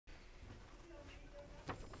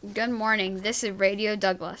Good morning. This is Radio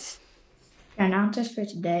Douglas Our announcers for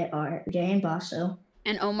today are Jay and Basso.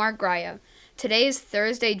 and Omar Graya. Today is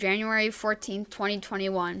Thursday, January 14th,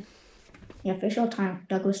 2021. The official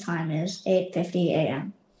Douglas time is 8:50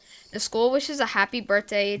 a.m. The school wishes a happy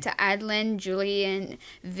birthday to Adeline, Julian,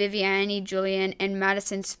 Viviani, Julian, and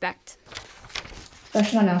Madison Specht.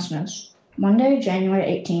 Special announcements. Monday, January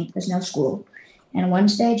 18th is no school, and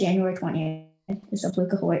Wednesday, January 20th is a Blue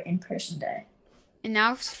Hawaii in-person day. And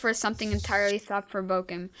now for something entirely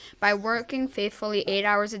thought-provoking. By working faithfully 8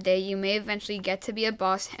 hours a day, you may eventually get to be a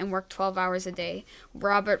boss and work 12 hours a day.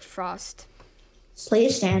 Robert Frost.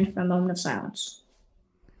 Please stand for a moment of silence.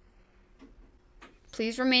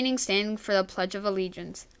 Please remaining standing for the Pledge of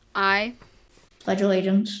Allegiance. I Pledge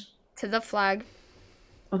allegiance to the flag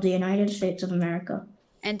of the United States of America,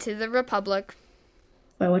 and to the republic,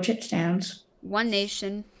 for which it stands, one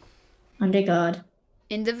nation, under God,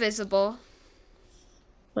 indivisible,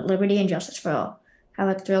 with liberty and justice for all. Have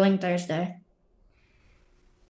a thrilling Thursday.